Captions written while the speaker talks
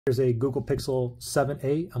Here's a Google Pixel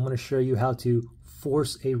 7a. I'm going to show you how to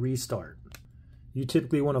force a restart. You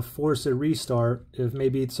typically want to force a restart if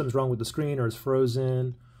maybe something's wrong with the screen or it's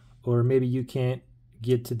frozen, or maybe you can't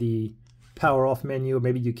get to the power off menu, or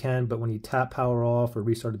maybe you can, but when you tap power off or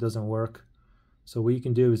restart, it doesn't work. So what you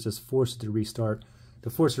can do is just force it to restart. To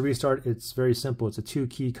force a restart, it's very simple. It's a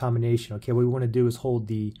 2-key combination. Okay, what we want to do is hold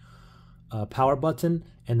the power button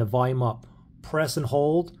and the volume up. Press and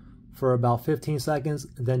hold for about 15 seconds,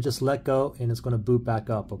 then just let go and it's going to boot back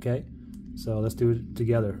up, okay? So let's do it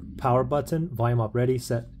together. Power button, volume up, ready,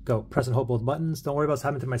 set, go. Press and hold both buttons. Don't worry about what's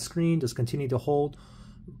happening to my screen. Just continue to hold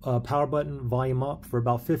power button, volume up for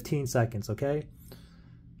about 15 seconds, okay?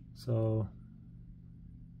 So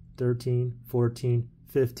 13, 14,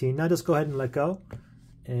 15. Now just go ahead and let go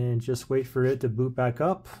and just wait for it to boot back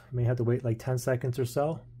up. You may have to wait like 10 seconds or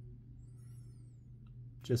so.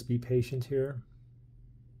 Just be patient here.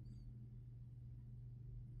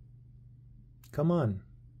 Come on.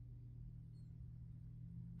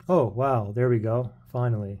 Oh, wow, there we go,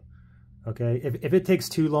 finally. Okay, if it takes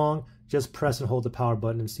too long, just press and hold the power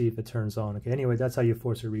button and see if it turns on. Okay, anyway, that's how you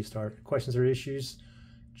force a restart. Questions or issues,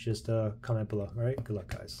 just comment below. All right, good luck,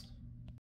 guys.